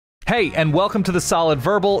Hey, and welcome to The Solid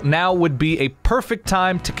Verbal. Now would be a perfect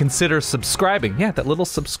time to consider subscribing. Yeah, that little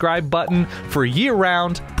subscribe button for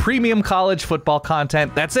year-round premium college football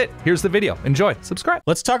content. That's it. Here's the video. Enjoy. Subscribe.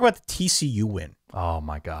 Let's talk about the TCU win. Oh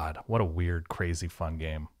my God. What a weird, crazy, fun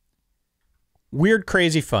game. Weird,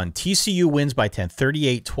 crazy fun. TCU wins by 10,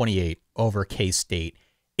 38-28 over K-State.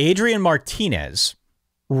 Adrian Martinez,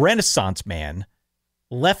 Renaissance man,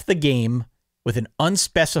 left the game with an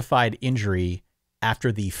unspecified injury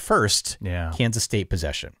after the first Kansas State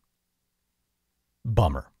possession.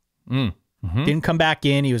 Bummer. Didn't come back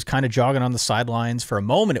in. He was kind of jogging on the sidelines. For a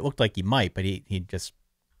moment, it looked like he might, but he just,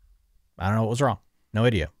 I don't know what was wrong. No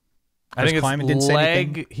idea. I think his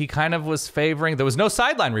leg, he kind of was favoring. There was no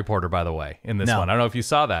sideline reporter, by the way, in this one. I don't know if you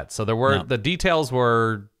saw that. So there were the details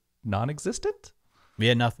were non-existent. We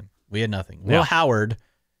had nothing. Will Howard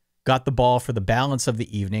got the ball for the balance of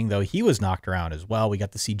the evening, though he was knocked around as well. We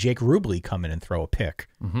got to see Jake Rubley come in and throw a pick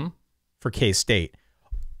for K-State.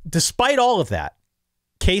 Despite all of that,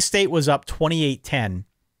 K-State was up 28-10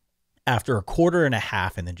 after a quarter and a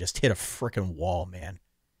half and then just hit a freaking wall, man.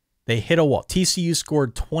 They hit a wall. TCU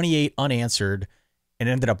scored 28 unanswered and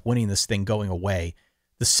ended up winning this thing going away.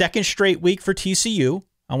 The second straight week for TCU,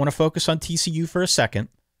 I want to focus on TCU for a second,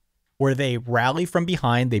 where they rally from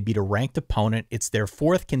behind. They beat a ranked opponent. It's their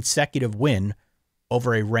fourth consecutive win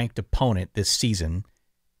over a ranked opponent this season.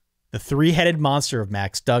 The three-headed monster of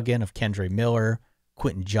Max Duggan, of Kendre Miller,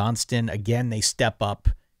 Quentin Johnston, again, they step up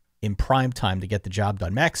in prime time to get the job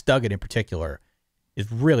done. Max Duggan in particular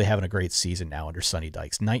is really having a great season now under Sonny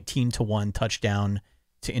Dykes. 19-1 touchdown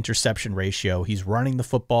to interception ratio. He's running the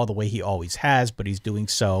football the way he always has, but he's doing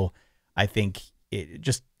so, I think,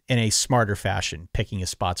 just in a smarter fashion, picking his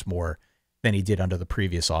spots more than he did under the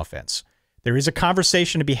previous offense. There is a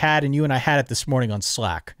conversation to be had, and you and I had it this morning on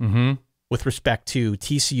Slack with respect to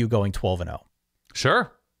TCU going 12-0.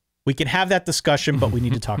 Sure. We can have that discussion, but we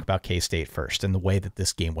need to talk about K-State first and the way that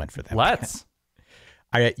this game went for them. Let's.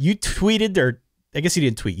 You tweeted, or I guess you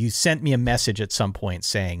didn't tweet, you sent me a message at some point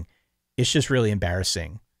saying it's just really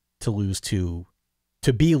embarrassing to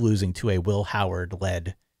be losing to a Will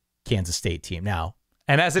Howard-led Kansas State team. Now,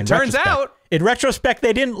 and as it turns out, in retrospect,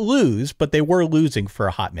 they didn't lose, but they were losing for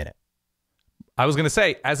a hot minute. I was going to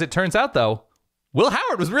say, as it turns out, though, Will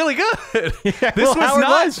Howard was really good. Yeah,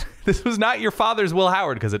 This was not your father's Will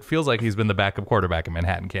Howard, because it feels like he's been the backup quarterback in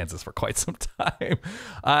Manhattan, Kansas for quite some time.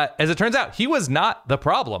 As it turns out, he was not the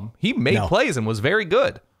problem. He made plays and was very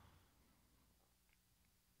good.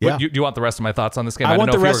 Yeah. Do you want the rest of my thoughts on this game? I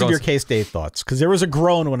want the rest of your K-State thoughts, because there was a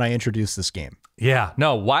groan when I introduced this game. Yeah,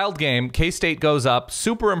 no, wild game. K-State goes up,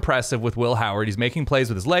 super impressive with Will Howard. He's making plays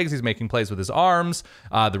with his legs. He's making plays with his arms.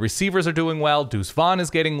 The receivers are doing well. Deuce Vaughn is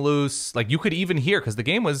getting loose. Like, you could even hear, because the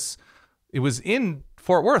game was in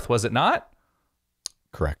Fort Worth, was it not?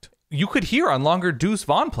 Correct. You could hear on longer Deuce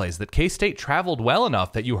Vaughn plays that K-State traveled well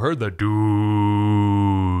enough that you heard the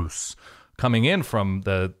Deuce coming in from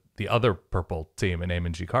the other purple team in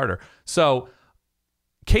Amon G. Carter. So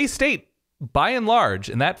K-State, by and large,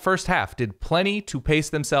 in that first half, did plenty to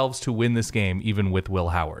pace themselves to win this game, even with Will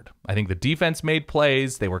Howard. I think the defense made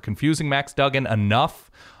plays. They were confusing Max Duggan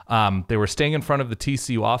enough. They were staying in front of the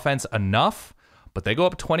TCU offense enough, but they go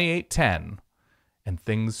up 28-10, and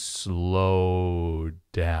things slowed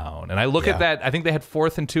down. And I look at that. I think they had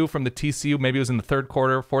 4th and 2 from the TCU. Maybe it was in the third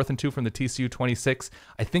quarter, 4th and 2 from the TCU 26.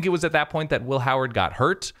 I think it was at that point that Will Howard got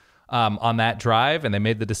hurt on that drive, and they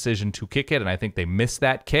made the decision to kick it, and I think they missed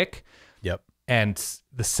that kick. Yep. And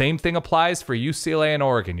the same thing applies for UCLA and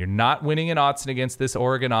Oregon. You're not winning in Autzen against this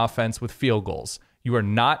Oregon offense with field goals. You are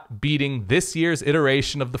not beating this year's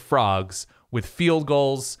iteration of the Frogs with field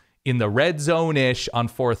goals in the red zone-ish on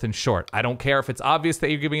 4th and short. I don't care if it's obvious that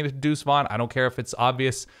you're giving it to Deuce Vaughn. I don't care if it's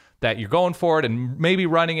obvious that you're going for it and maybe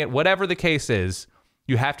running it. Whatever the case is,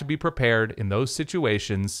 you have to be prepared in those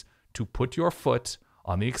situations to put your foot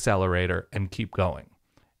on the accelerator and keep going.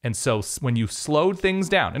 And so when you slowed things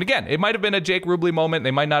down, and again, it might have been a Jake Rubley moment. They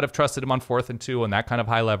might not have trusted him on 4th and 2 and that kind of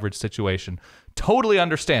high leverage situation. Totally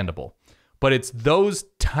understandable. But it's those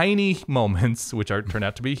tiny moments, which turn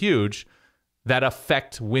out to be huge, that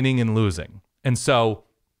affect winning and losing. And so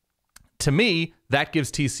to me, that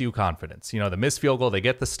gives TCU confidence. You know, the missed field goal, they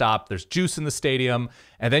get the stop, there's juice in the stadium,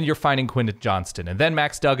 and then you're finding Quentin Johnston, and then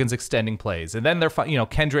Max Duggan's extending plays, and then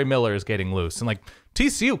Kendre Miller is getting loose. And like,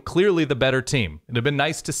 TCU, clearly the better team. It'd have been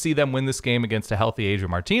nice to see them win this game against a healthy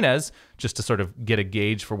Adrian Martinez, just to sort of get a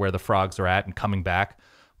gauge for where the Frogs are at and coming back.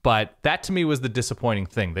 But that to me was the disappointing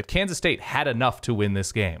thing, that Kansas State had enough to win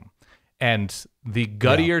this game. And the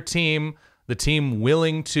guttier team, the team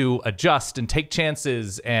willing to adjust and take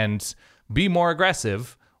chances and be more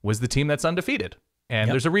aggressive, was the team that's undefeated. And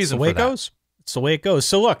there's a reason for that. It's the way it goes.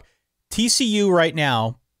 So look, TCU right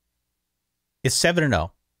now is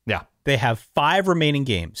 7-0. Yeah. They have 5 remaining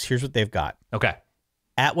games. Here's what they've got. Okay.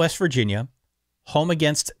 At West Virginia, home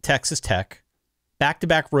against Texas Tech,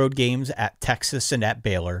 back-to-back road games at Texas and at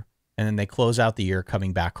Baylor, and then they close out the year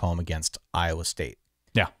coming back home against Iowa State.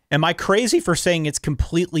 Yeah. Am I crazy for saying it's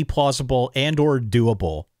completely plausible and or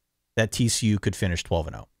doable that TCU could finish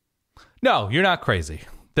 12-0? No, you're not crazy.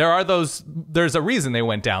 There's a reason they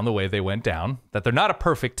went down the way they went down, that they're not a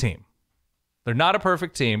perfect team. They're not a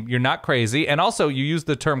perfect team. You're not crazy. And also, you used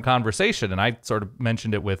the term conversation, and I sort of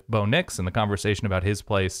mentioned it with Bo Nix in the conversation about his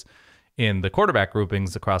place in the quarterback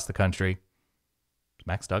groupings across the country. Is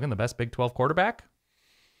Max Duggan the best Big 12 quarterback?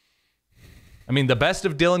 I mean, the best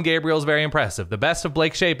of Dylan Gabriel is very impressive. The best of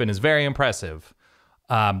Blake Shapen is very impressive.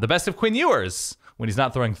 The best of Quinn Ewers, when he's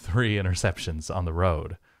not throwing 3 interceptions on the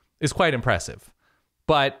road, is quite impressive.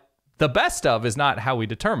 But the best of is not how we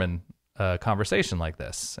determine a conversation like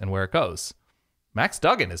this and where it goes. Max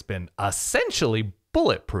Duggan has been essentially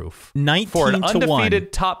bulletproof for an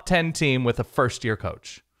undefeated top 10 team with a first-year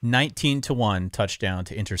coach. 19-1 touchdown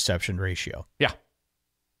to interception ratio. Yeah.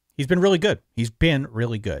 He's been really good.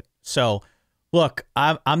 So, look,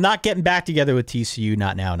 I'm not getting back together with TCU,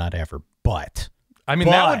 not now, not ever, but... I mean,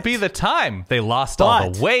 that would be the time. They lost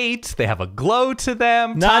all the weight. They have a glow to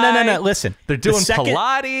them. No. Listen. They're doing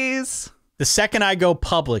Pilates. The second I go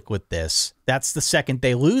public with this, that's the second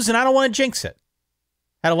they lose, and I don't want to jinx it.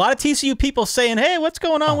 Had a lot of TCU people saying, hey, what's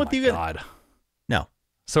going on with you? Oh, my God. No.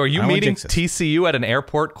 So are you meeting TCU at an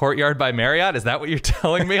airport courtyard by Marriott? Is that what you're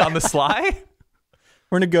telling me on the sly?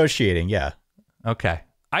 We're negotiating, yeah. Okay.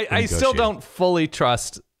 I still don't fully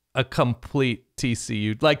trust a complete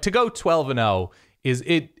TCU. Like, to go 12-0 is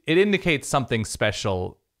it indicates something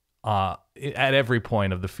special at every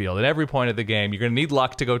point of the field, at every point of the game. You're going to need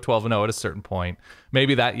luck to go 12-0 at a certain point.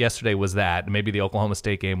 Maybe that yesterday was that. Maybe the Oklahoma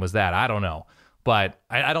State game was that. I don't know. But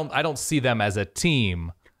I don't see them as a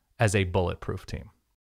team, as a bulletproof team.